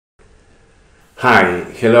Hi,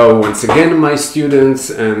 hello once again my students,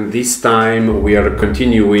 and this time we are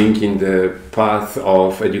continuing in the path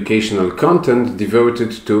of educational content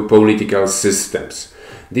devoted to political systems.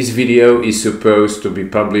 This video is supposed to be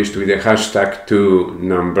published with a hashtag 2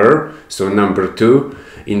 number, so number 2,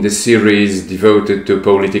 in the series devoted to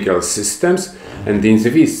political systems. And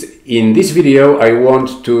in this video I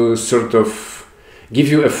want to sort of give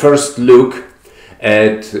you a first look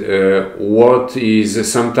at what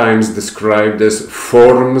is sometimes described as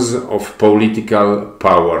forms of political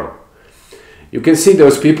power. You can see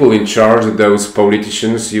those people in charge, those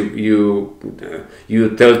politicians, you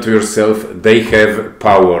tell to yourself they have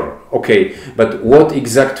power. Okay, but what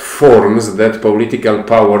exact forms that political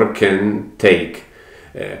power can take?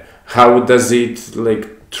 How does it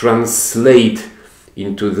translate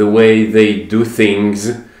into the way they do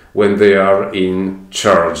things when they are in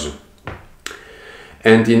charge?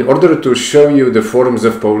 And in order to show you the forms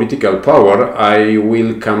of political power, I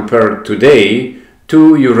will compare today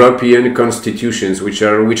two European constitutions which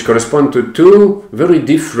correspond to two very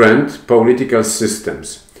different political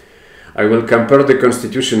systems. I will compare the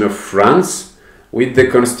constitution of France with the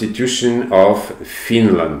constitution of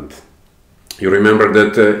Finland. You remember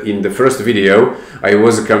that in the first video I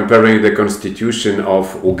was comparing the constitution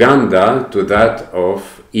of Uganda to that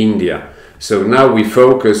of India. So now we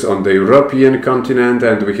focus on the European continent,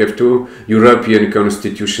 and we have two European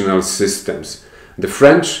constitutional systems, the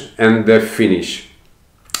French and the Finnish.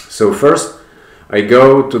 So first I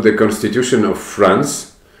go to the Constitution of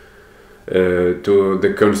France, to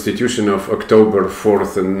the Constitution of October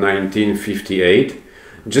 4th, 1958,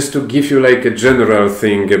 just to give you a general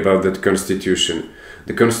thing about that constitution.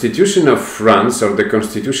 The Constitution of France, or the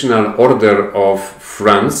Constitutional Order of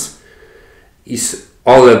France, is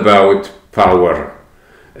all about power.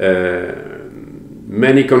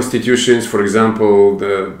 Many constitutions, for example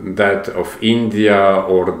that of India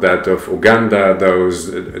or that of Uganda, those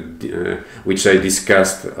which I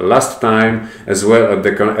discussed last time, as well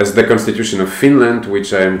as the Constitution of Finland,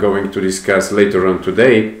 which I am going to discuss later on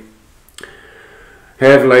today,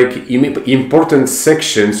 have important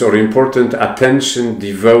sections or important attention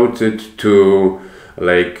devoted to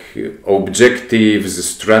objectives,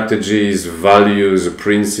 strategies, values,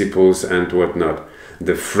 principles, and whatnot.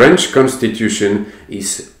 The French Constitution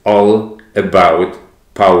is all about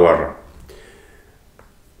power.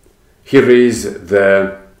 Here is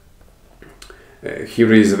the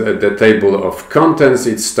table of contents.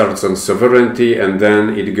 It starts on sovereignty and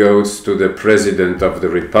then it goes to the President of the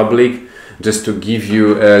Republic. Just to give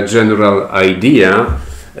you a general idea,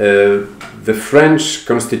 the French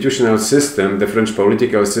constitutional system, the French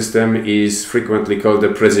political system, is frequently called the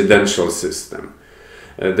presidential system.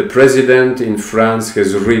 The president in France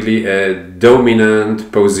has really a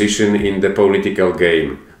dominant position in the political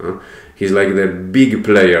game. He's like the big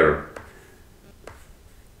player.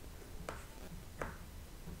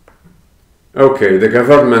 Okay, the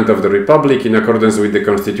government of the Republic, in accordance with the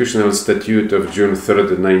Constitutional Statute of June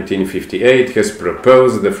 3rd, 1958, has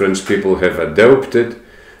proposed, the French people have adopted,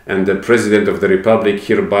 and the President of the Republic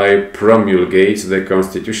hereby promulgates the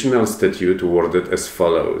Constitutional Statute worded as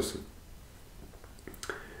follows.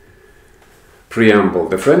 Preamble.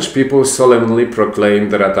 The French people solemnly proclaim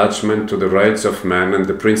their attachment to the rights of man and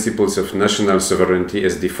the principles of national sovereignty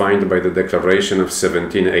as defined by the Declaration of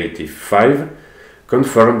 1785,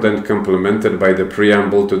 confirmed and complemented by the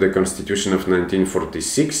Preamble to the Constitution of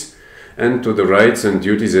 1946, and to the rights and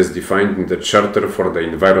duties as defined in the Charter for the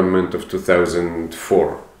Environment of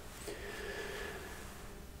 2004.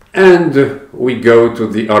 And we go to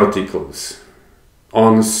the articles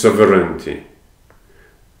on sovereignty.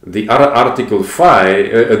 The article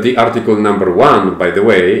number 1, by the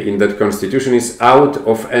way, in that constitution is out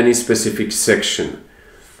of any specific section.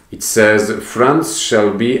 It says, France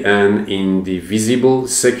shall be an indivisible,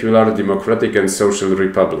 secular, democratic and social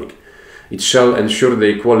republic. It shall ensure the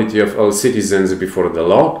equality of all citizens before the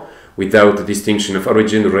law, without distinction of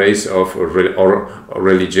origin, race, or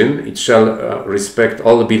religion. It shall respect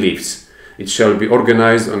all beliefs. It shall be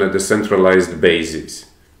organized on a decentralized basis.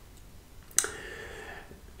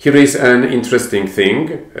 Here is an interesting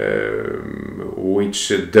thing which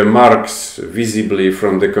demarks visibly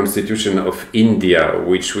from the Constitution of India,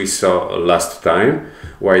 which we saw last time,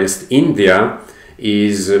 whilst India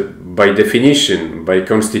is by definition, by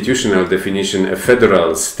constitutional definition, a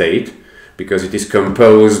federal state, because it is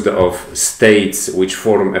composed of states which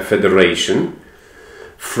form a federation.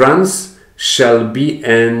 France shall be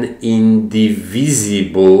an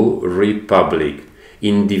indivisible republic.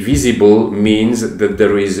 Indivisible means that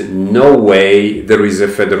there is no way there is a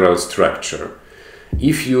federal structure.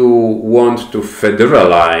 If you want to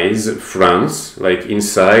federalize France, like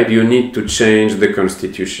inside, you need to change the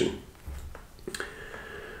constitution.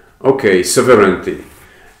 Okay, sovereignty.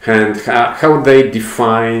 And how they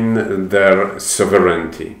define their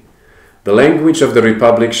sovereignty. The language of the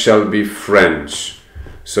Republic shall be French.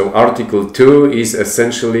 So Article 2 is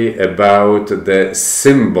essentially about the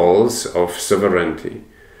symbols of sovereignty.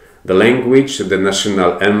 The language, the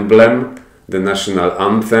national emblem, the national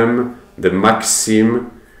anthem, the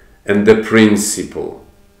maxim, and the principle.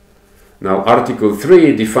 Now Article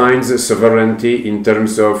 3 defines sovereignty in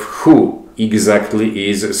terms of who exactly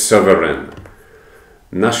is sovereign.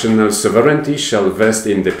 National sovereignty shall vest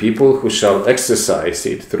in the people, who shall exercise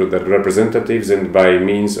it through their representatives and by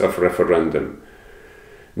means of referendum.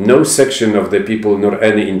 No section of the people nor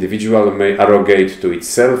any individual may arrogate to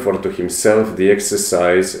itself or to himself the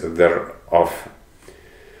exercise thereof.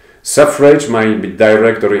 Suffrage might be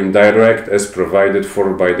direct or indirect as provided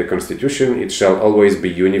for by the Constitution. It shall always be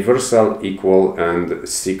universal, equal, and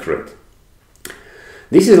secret.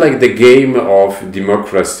 This is like the game of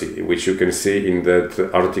democracy, which you can see in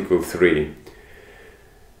that Article 3.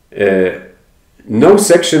 No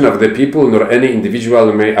section of the people nor any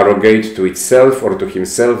individual may arrogate to itself or to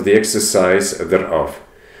himself the exercise thereof.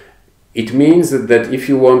 It means that if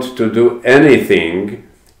you want to do anything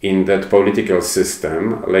in that political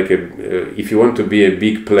system, like if you want to be a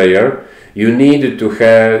big player, you need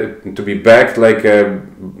to be backed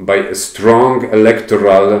by a strong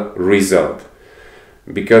electoral result.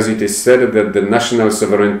 Because it is said that the national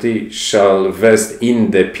sovereignty shall vest in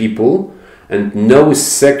the people, and no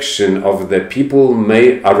section of the people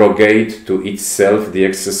may arrogate to itself the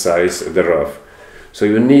exercise thereof. So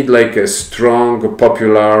you need like a strong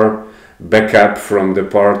popular backup from the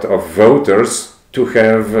part of voters to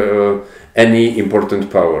have any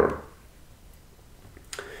important power.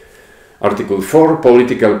 Article 4.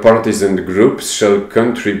 Political parties and groups shall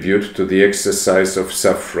contribute to the exercise of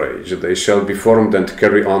suffrage. They shall be formed and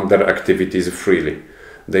carry on their activities freely.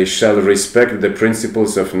 They shall respect the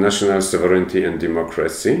principles of national sovereignty and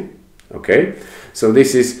democracy. Okay, so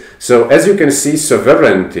as you can see,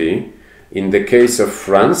 sovereignty in the case of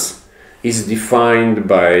France is defined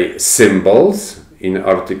by symbols in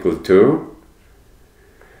Article 2,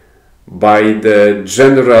 by the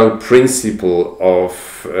general principle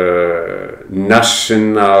of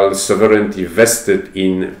national sovereignty vested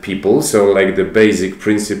in people, so like the basic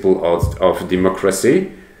principle of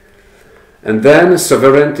democracy. And then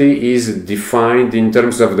sovereignty is defined in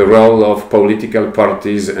terms of the role of political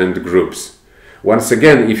parties and groups. Once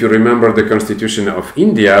again, if you remember the Constitution of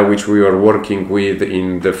India, which we are working with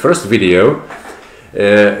in the first video,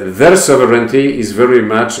 their sovereignty is very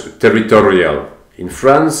much territorial. In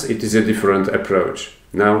France, it is a different approach.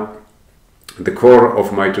 Now, the core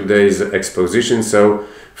of my today's exposition, so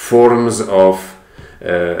forms of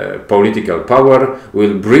political power,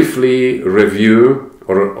 will briefly review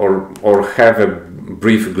or have a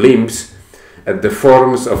brief glimpse at the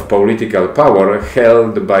forms of political power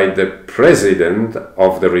held by the President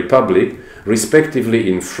of the Republic,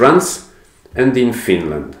 respectively in France and in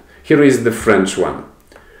Finland. Here is the French one.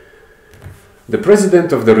 The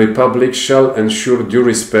President of the Republic shall ensure due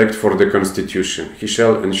respect for the Constitution. He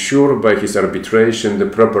shall ensure by his arbitration the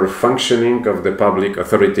proper functioning of the public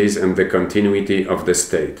authorities and the continuity of the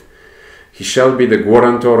state. He shall be the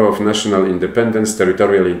guarantor of national independence,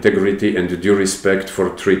 territorial integrity, and due respect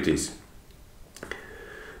for treaties.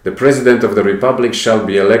 The President of the Republic shall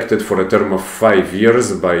be elected for a term of 5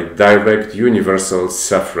 years by direct universal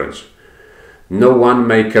suffrage. No one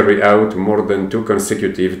may carry out more than 2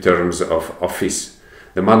 consecutive terms of office.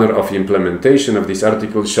 The manner of implementation of this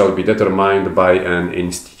article shall be determined by an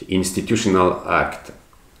institutional act.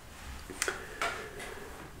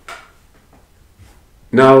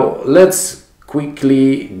 Now let's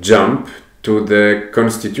quickly jump to the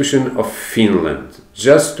Constitution of Finland,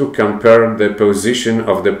 just to compare the position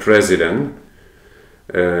of the President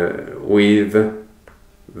with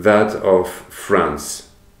that of France.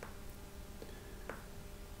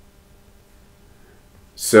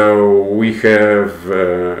 So we have,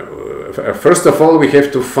 first of all, we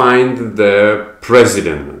have to find the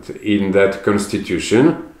President in that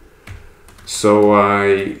Constitution. So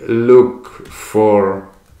I look for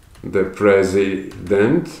the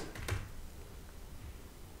President.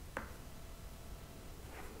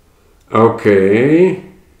 Okay.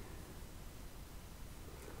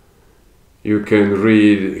 You can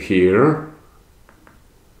read here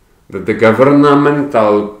that the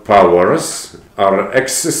governmental powers are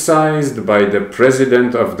exercised by the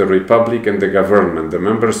President of the Republic and the government, the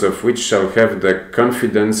members of which shall have the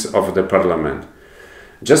confidence of the Parliament.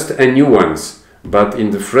 Just a nuance. But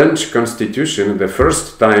in the French constitution, the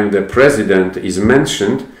first time the president is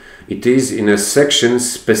mentioned, it is in a section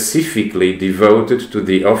specifically devoted to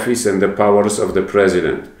the office and the powers of the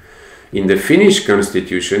president. In the Finnish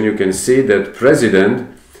constitution, you can see that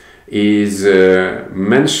president is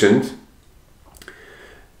mentioned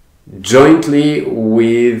jointly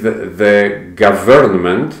with the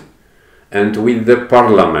government and with the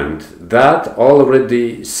parliament. That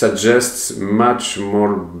already suggests much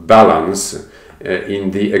more balance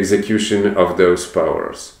in the execution of those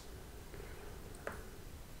powers.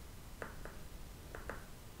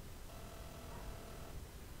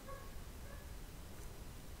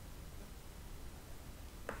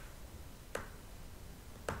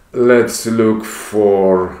 Let's look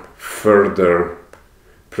for further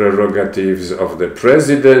prerogatives of the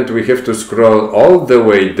president. We have to scroll all the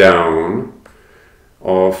way down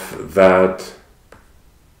of that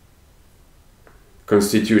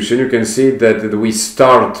constitution. You can see that we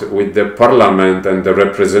start with the parliament and the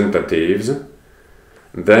representatives.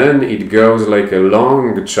 Then it goes like a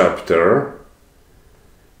long chapter,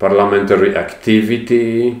 parliamentary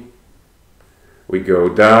activity. We go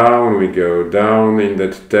down in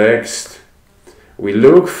that text. We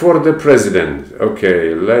look for the president.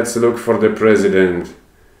 Okay, let's look for the president.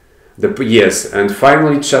 Yes, and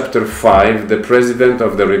finally chapter 5, the president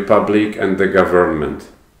of the republic and the government.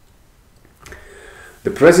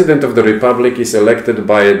 The president of the republic is elected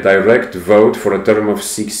by a direct vote for a term of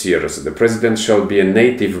 6 years. The president shall be a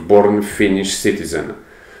native-born Finnish citizen.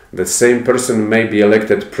 The same person may be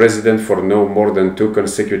elected president for no more than 2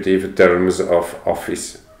 consecutive terms of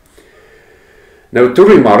office. Now, 2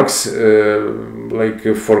 remarks,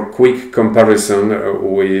 for quick comparison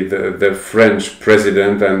with the French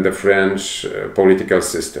president and the French political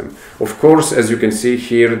system. Of course, as you can see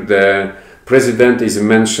here, the president is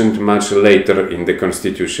mentioned much later in the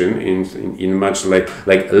constitution, in much like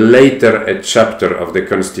later a chapter of the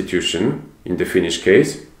constitution, in the Finnish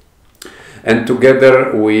case, and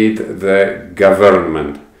together with the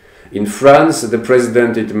government. In France, the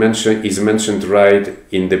president is mentioned right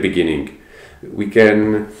in the beginning.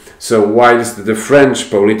 So whilst the French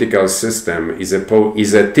political system is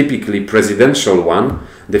a typically presidential one,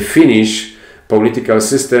 the Finnish political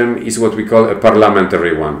system is what we call a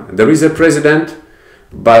parliamentary one. There is a president,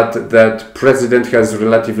 but that president has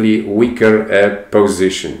relatively weaker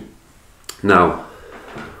position. Now,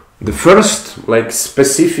 the first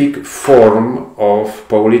specific form of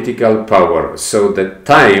political power, so the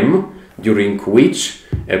time during which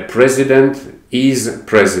a president is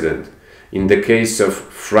president. In the case of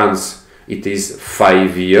France, it is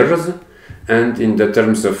 5 years, and in the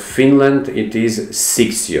terms of Finland, it is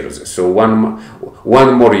 6 years, so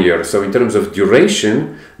one more year. So in terms of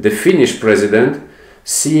duration, the Finnish president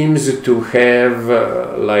seems to have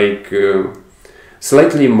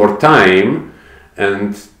slightly more time,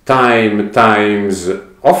 and time times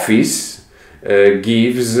office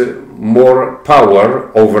gives more power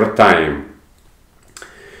over time.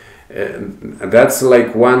 That's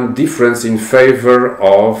one difference in favor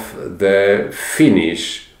of the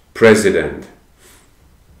Finnish president.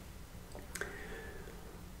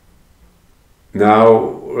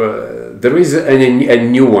 Now, there is a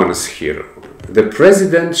nuance here. The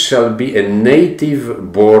president shall be a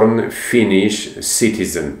native-born Finnish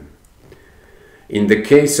citizen. In the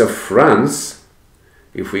case of France,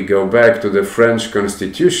 if we go back to the French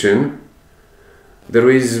constitution, there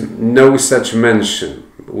is no such mention.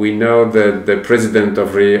 We know that the president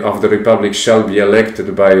of the republic shall be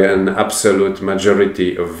elected by an absolute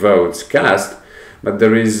majority of votes cast, but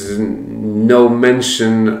there is no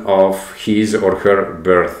mention of his or her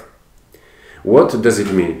birth. What does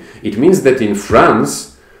it mean? It means that in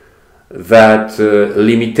France, that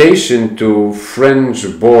limitation to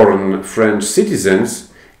French-born French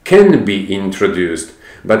citizens can be introduced,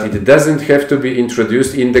 but it doesn't have to be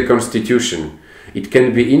introduced in the constitution. It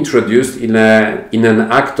can be introduced in an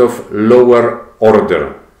act of lower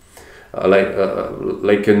order,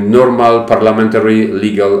 like a normal parliamentary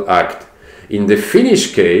legal act. In the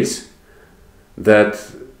Finnish case, that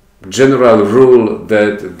general rule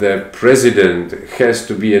that the president has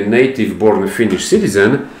to be a native-born Finnish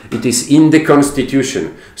citizen, it is in the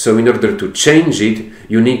constitution. So in order to change it,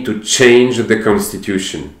 you need to change the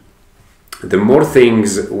constitution. The more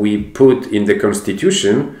things we put in the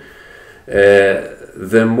constitution,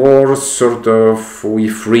 the more we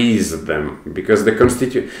freeze them, because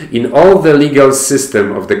in all the legal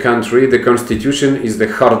system of the country, the constitution is the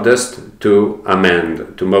hardest to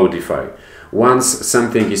amend, to modify. Once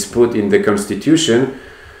something is put in the constitution,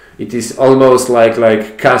 it is almost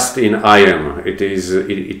like cast in iron. It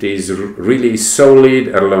is really solid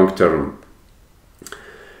and long term.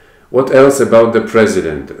 What else about the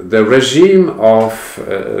president? The regime of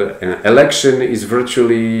election is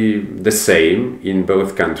virtually the same in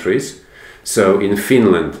both countries. So in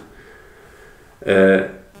Finland, the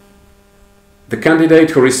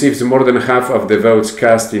candidate who receives more than half of the votes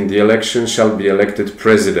cast in the election shall be elected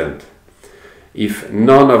president. If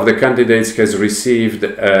none of the candidates has received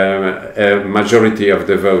a majority of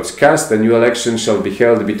the votes cast, a new election shall be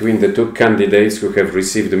held between the two candidates who have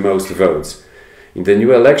received the most votes. In the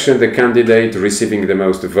new election, the candidate receiving the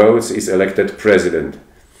most votes is elected president.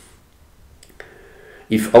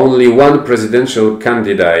 If only one presidential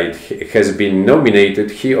candidate has been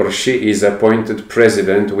nominated, he or she is appointed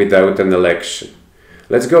president without an election.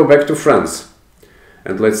 Let's go back to France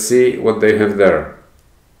and let's see what they have there.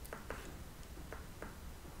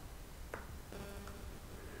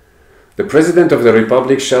 The President of the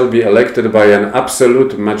Republic shall be elected by an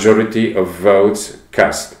absolute majority of votes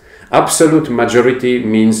cast. Absolute majority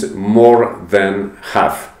means more than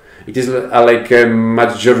half. It is like a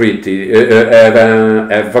majority,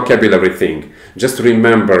 a vocabulary thing. Just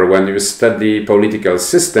remember, when you study political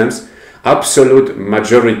systems, absolute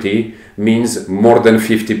majority means more than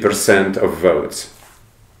 50% of votes.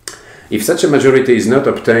 If such a majority is not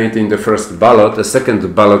obtained in the first ballot, a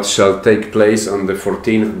second ballot shall take place on the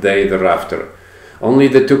 14th day thereafter. Only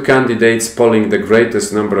the two candidates polling the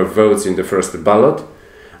greatest number of votes in the first ballot,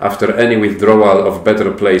 after any withdrawal of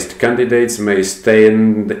better placed candidates, may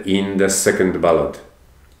stand in the second ballot.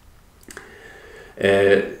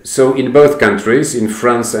 So in both countries, in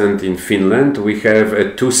France and in Finland, we have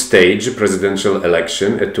a two-stage presidential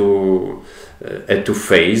election, a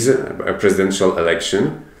two-phase presidential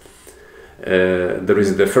election. There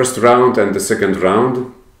is the first round and the second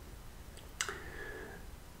round.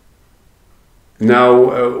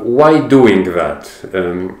 Now, why doing that?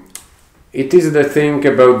 It is the thing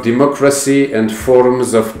about democracy and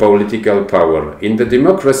forms of political power. In a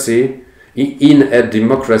democracy,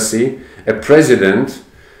 a president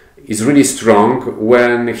is really strong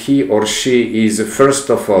when he or she is, first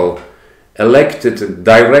of all, elected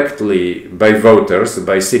directly by voters,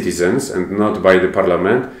 by citizens, and not by the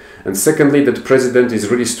parliament. And secondly, that president is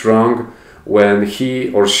really strong when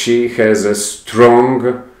he or she has a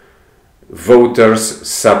strong voters'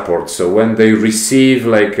 support. So when they receive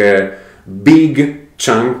like a big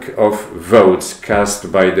chunk of votes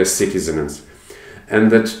cast by the citizens.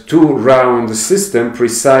 And that two-round system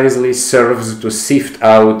precisely serves to sift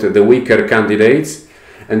out the weaker candidates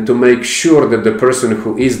and to make sure that the person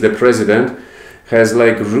who is the president has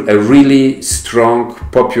like a really strong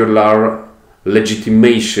popular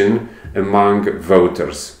legitimation among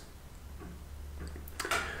voters.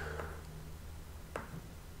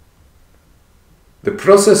 The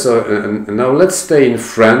process now let's stay in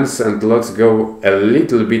France and let's go a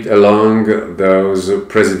little bit along those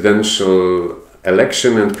presidential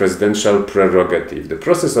election and presidential prerogative. The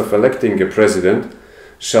process of electing a president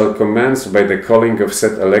shall commence by the calling of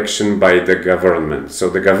said election by the government.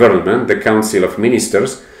 So the government, the Council of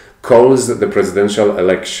Ministers, calls the presidential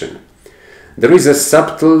election. There is a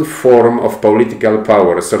subtle form of political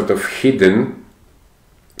power, sort of hidden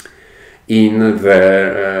in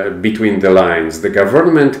the between the lines. The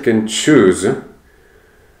government can choose.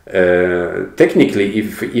 Technically,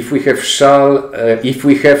 if we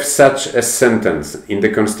have such a sentence in the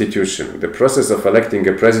Constitution, the process of electing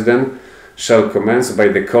a president shall commence by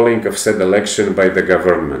the calling of said election by the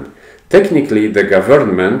government. Technically, the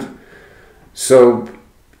government, so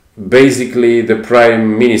basically the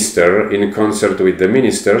prime minister in concert with the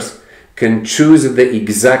ministers, can choose the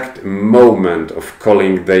exact moment of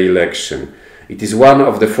calling the election. It is one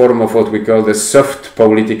of the form of what we call the soft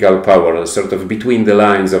political power, sort of between the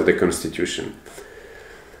lines of the Constitution.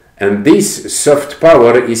 And this soft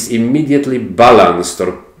power is immediately balanced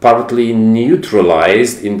or partly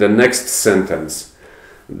neutralized in the next sentence.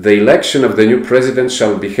 The election of the new president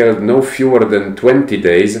shall be held no fewer than 20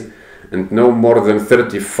 days and no more than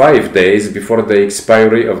 35 days before the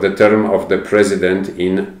expiry of the term of the president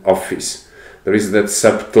in office. There is that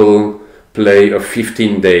subtle play of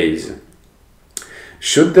 15 days.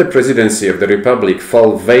 Should the presidency of the Republic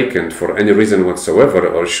fall vacant for any reason whatsoever,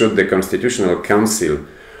 or should the Constitutional Council,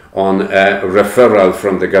 on a referral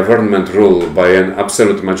from the government rule by an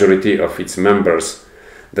absolute majority of its members,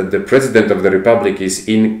 that the President of the Republic is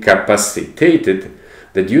incapacitated,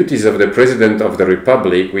 the duties of the President of the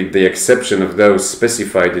Republic, with the exception of those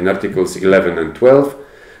specified in Articles 11 and 12,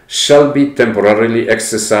 shall be temporarily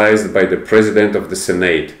exercised by the President of the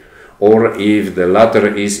Senate, or if the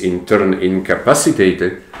latter is in turn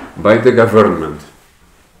incapacitated, by the government.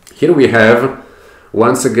 Here we have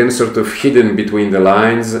once again sort of hidden between the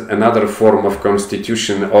lines, another form of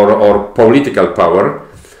constitution or political power.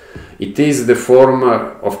 It is the form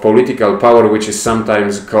of political power which is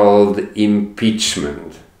sometimes called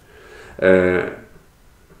impeachment.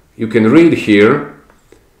 You can read here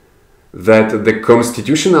that the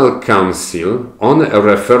Constitutional Council, on a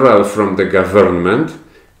referral from the government,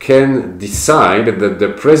 can decide that the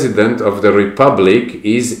President of the Republic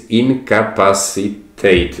is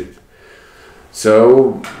incapacitated.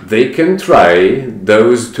 So they can try,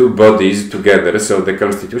 those two bodies together, so the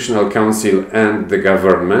Constitutional Council and the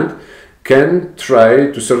government, can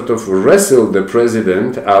try to sort of wrestle the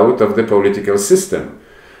President out of the political system.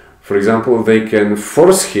 For example, they can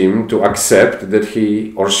force him to accept that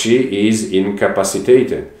he or she is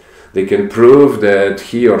incapacitated. They can prove that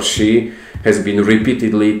he or she has been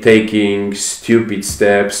repeatedly taking stupid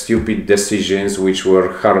steps, stupid decisions which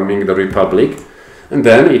were harming the Republic, and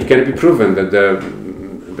then it can be proven that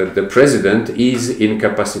the President is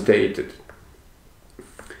incapacitated.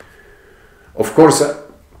 Of course,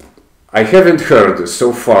 I haven't heard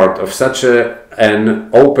so far of such an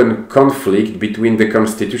open conflict between the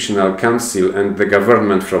Constitutional Council and the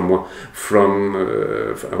government from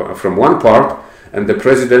one part and the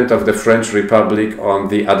President of the French Republic on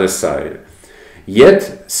the other side.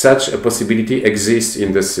 Yet such a possibility exists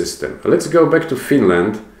in the system. Let's go back to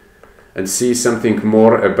Finland and see something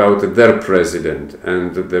more about their president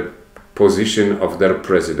and the position of their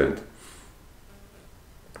president.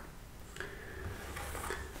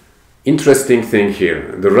 Interesting thing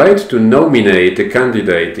here. The right to nominate a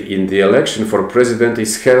candidate in the election for president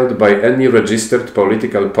is held by any registered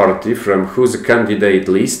political party from whose candidate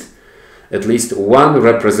list at least one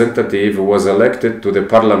representative was elected to the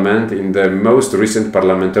parliament in the most recent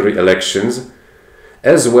parliamentary elections,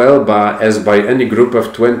 as well as by any group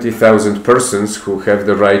of 20,000 persons who have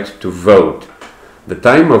the right to vote. The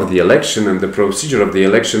time of the election and the procedure of the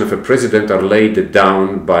election of a president are laid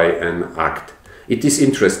down by an act. It is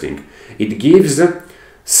interesting. It gives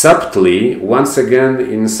subtly, once again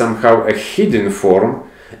in somehow a hidden form,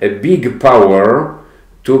 a big power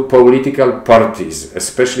to political parties,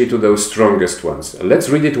 especially to those strongest ones. Let's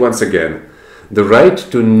read it once again. The right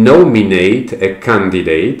to nominate a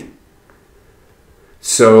candidate.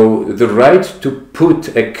 So the right to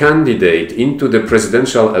put a candidate into the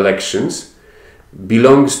presidential elections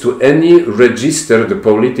belongs to any registered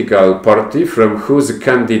political party from whose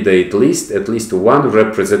candidate list at least one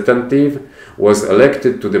representative was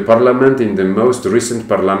elected to the parliament in the most recent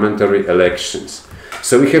parliamentary elections.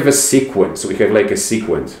 So we have a sequence, we have like a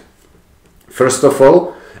sequence. First of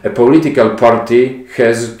all, a political party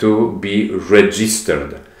has to be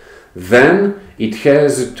registered. Then it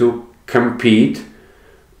has to compete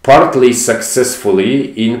partly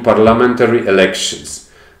successfully in parliamentary elections,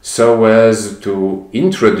 so as to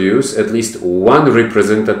introduce at least one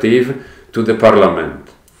representative to the parliament.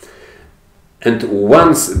 And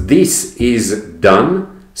once this is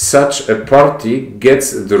done, such a party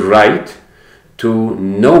gets the right to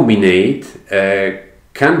nominate a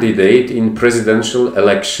candidate in presidential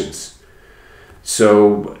elections.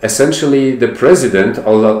 So essentially the president,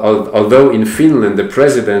 although in Finland the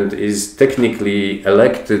president is technically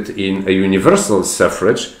elected in a universal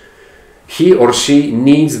suffrage, he or she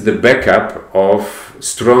needs the backup of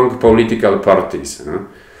strong political parties.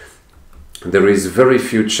 There is very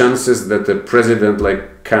few chances that a president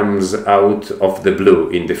comes out of the blue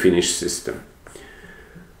in the Finnish system.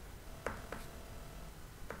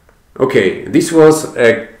 Okay, this was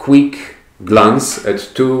a quick glance at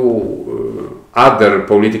two other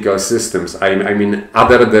political systems. I mean,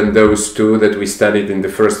 other than those two that we studied in the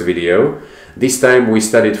first video. This time we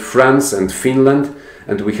studied France and Finland,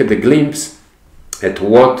 and we had a glimpse at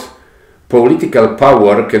what political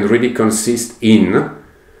power can really consist in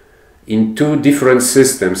two different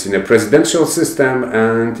systems, in a presidential system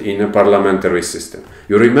and in a parliamentary system.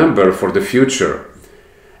 You remember, for the future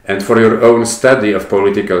and for your own study of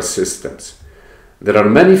political systems, there are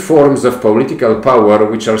many forms of political power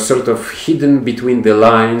which are sort of hidden between the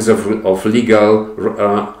lines of legal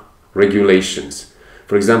regulations.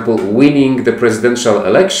 For example, winning the presidential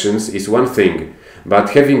elections is one thing,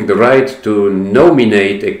 but having the right to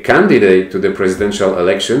nominate a candidate to the presidential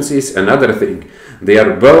elections is another thing. They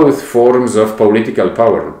are both forms of political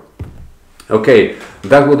power. Okay,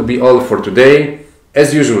 that would be all for today.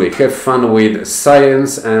 As usually, have fun with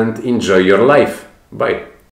science and enjoy your life. Bye.